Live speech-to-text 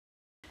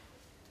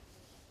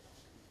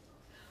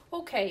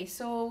Okay,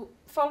 so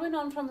following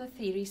on from the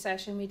theory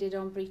session we did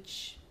on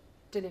breech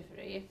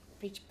delivery,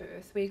 breech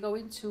birth, we're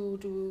going to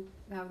do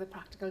now the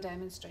practical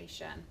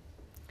demonstration.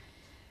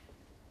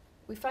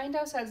 We find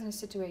ourselves in a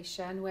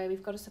situation where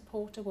we've got to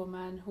support a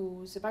woman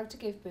who's about to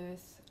give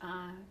birth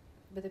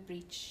with a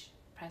breech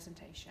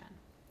presentation.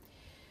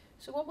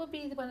 So what would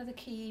be one of the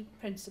key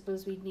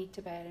principles we'd need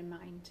to bear in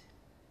mind?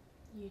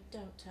 You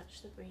don't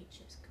touch the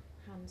breech, it's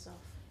hands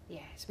off.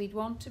 Yes, we'd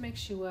want to make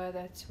sure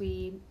that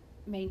we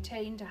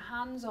maintained a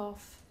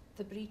hands-off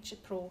the breech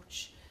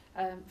approach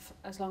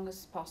as long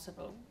as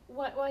possible.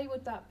 Why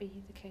would that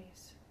be the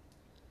case?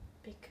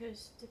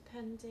 Because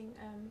depending,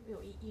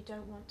 you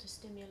don't want to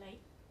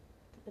stimulate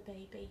the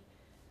baby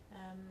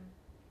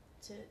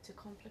to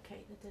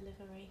complicate the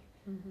delivery.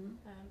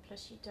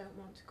 Plus you don't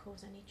want to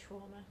cause any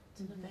trauma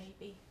to the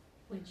baby,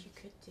 which you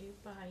could do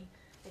by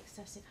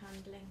excessive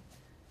handling.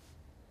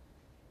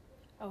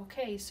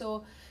 Okay,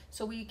 so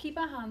we keep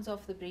our hands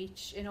off the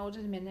breech in order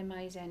to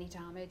minimise any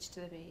damage to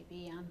the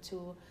baby and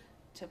to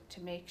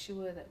make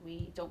sure that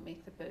we don't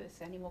make the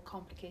birth any more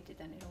complicated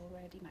than it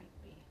already might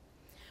be.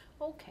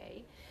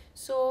 Okay,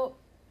 so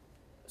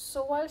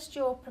whilst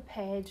you're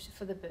prepared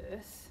for the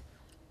birth,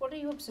 what are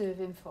you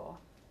observing for?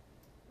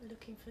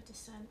 Looking for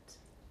descent.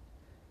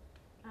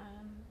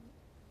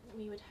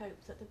 We would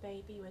hope that the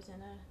baby was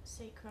in a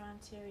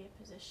sacroanterior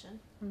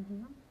position.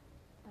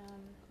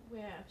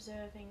 We're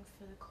observing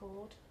for the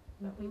cord,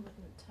 but we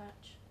wouldn't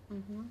touch.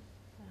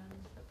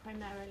 But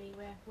primarily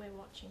we're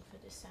watching for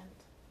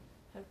descent,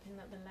 hoping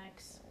that the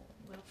legs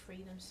will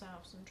free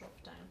themselves and drop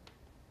down.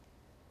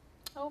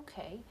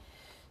 Okay,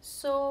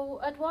 so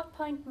at what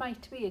point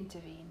might we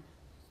intervene?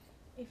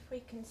 If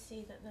we can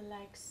see that the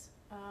legs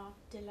are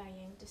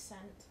delaying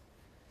descent,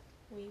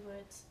 we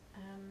would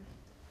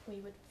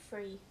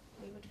free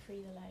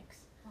the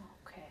legs.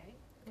 Okay,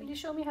 can you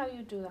show me how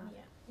you do that?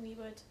 Yeah, we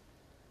would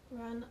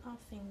run our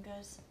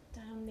fingers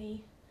down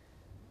the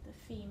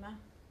femur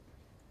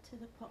to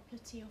the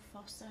popliteal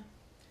fossa,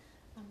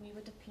 and we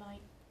would apply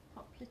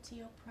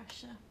popliteal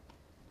pressure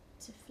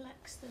to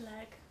flex the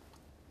leg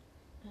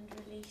and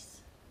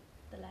release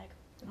the leg,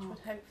 which would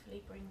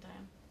hopefully bring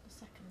down the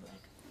second leg.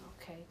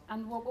 Okay,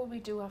 and what will we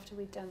do after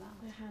we've done that?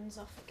 We're hands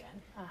off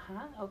again.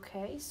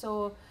 Okay,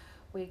 so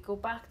we go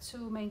back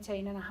to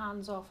maintaining a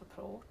hands-off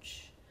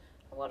approach.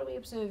 What are we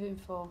observing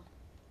for?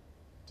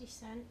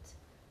 Descent,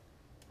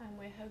 and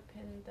we're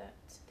hoping that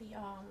the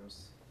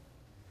arms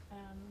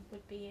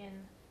would be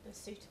in the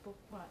suitable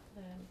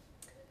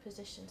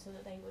position so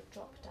that they would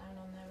drop down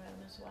on their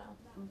own as well.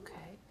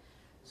 Okay,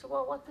 so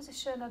what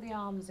position are the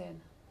arms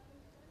in?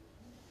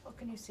 What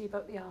can you see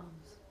about the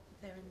arms?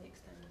 They're in the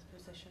extended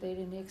position. They're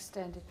in the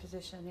extended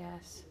position,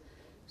 yes.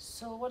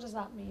 So what does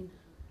that mean?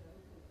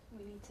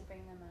 We need to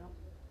bring them out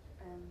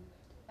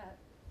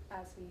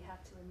as we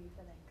have to remove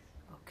the legs.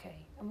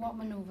 Okay, and what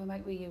manoeuvre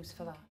might we use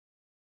for that?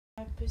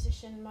 I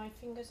position my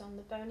fingers on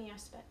the bony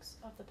aspects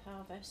of the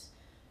pelvis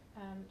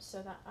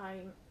so that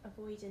I'm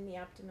avoiding the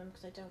abdomen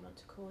because I don't want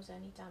to cause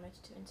any damage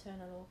to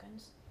internal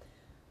organs.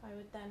 I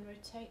would then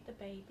rotate the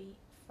baby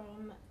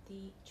from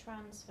the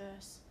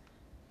transverse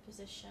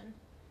position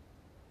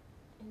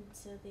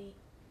into the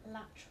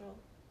lateral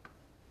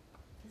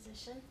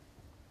position.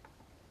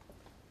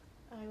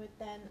 I would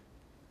then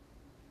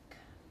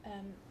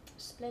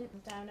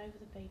splint down over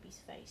the baby's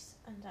face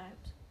and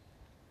out.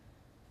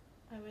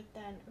 I would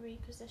then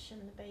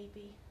reposition the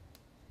baby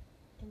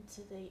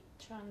into the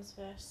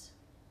transverse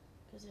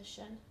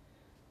position,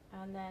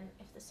 and then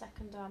if the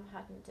second arm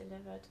hadn't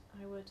delivered,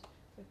 I would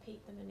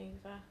repeat the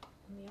manoeuvre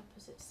on the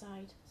opposite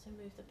side, so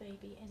move the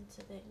baby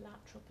into the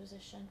lateral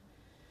position.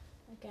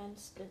 Again,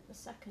 splint the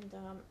second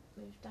arm,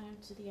 move down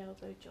to the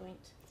elbow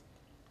joint,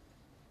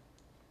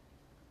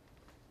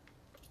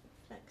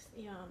 flex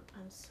the arm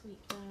and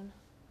sweep down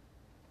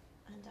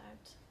and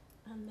out,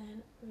 and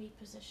then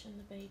reposition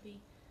the baby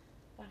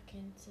back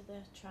into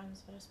the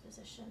transverse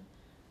position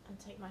and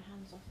take my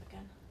hands off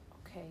again.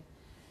 Okay,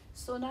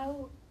 so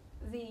now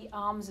the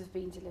arms have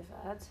been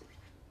delivered,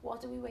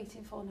 what are we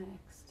waiting for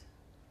next?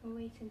 We're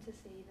waiting to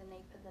see the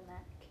nape of the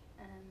neck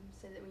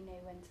so that we know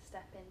when to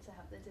step in to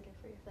help the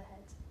delivery of the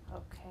head.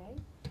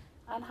 Okay,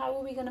 and how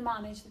are we going to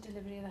manage the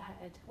delivery of the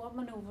head? What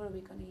manoeuvre are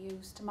we going to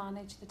use to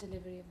manage the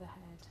delivery of the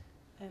head?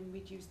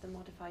 We'd use the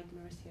modified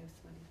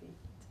Mauritius maneuver.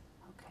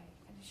 Okay,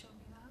 can you show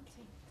me that?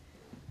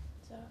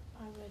 So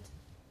I would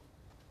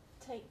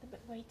take the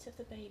weight of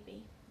the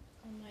baby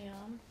on my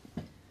arm,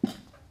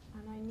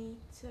 and I need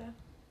to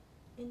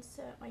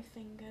insert my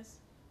fingers,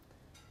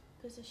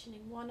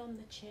 positioning one on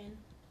the chin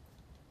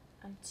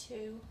and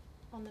two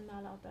on the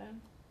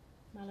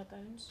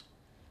mallarbones,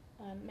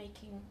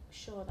 making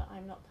sure that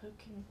I'm not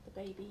poking the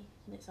baby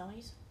in its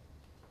eyes.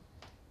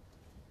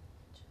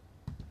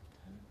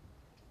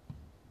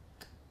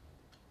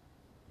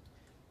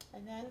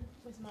 And then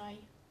with my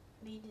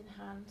leading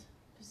hand,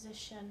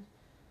 position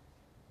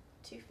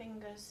 2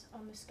 fingers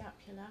on the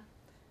scapula,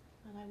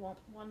 and I want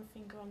 1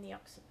 finger on the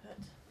occiput.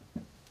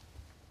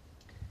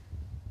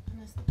 And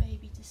as the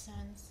baby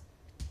descends,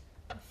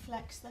 I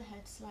flex the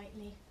head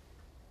slightly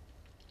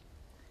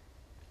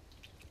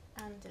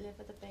and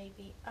deliver the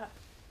baby up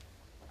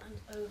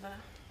and over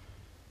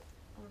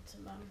onto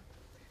mum.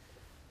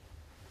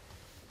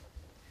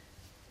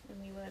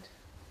 And we would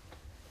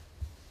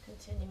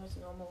continue as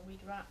normal.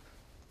 We'd wrap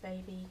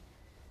baby,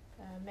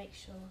 make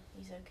sure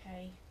he's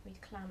okay.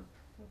 We'd clamp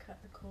and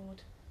cut the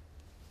cord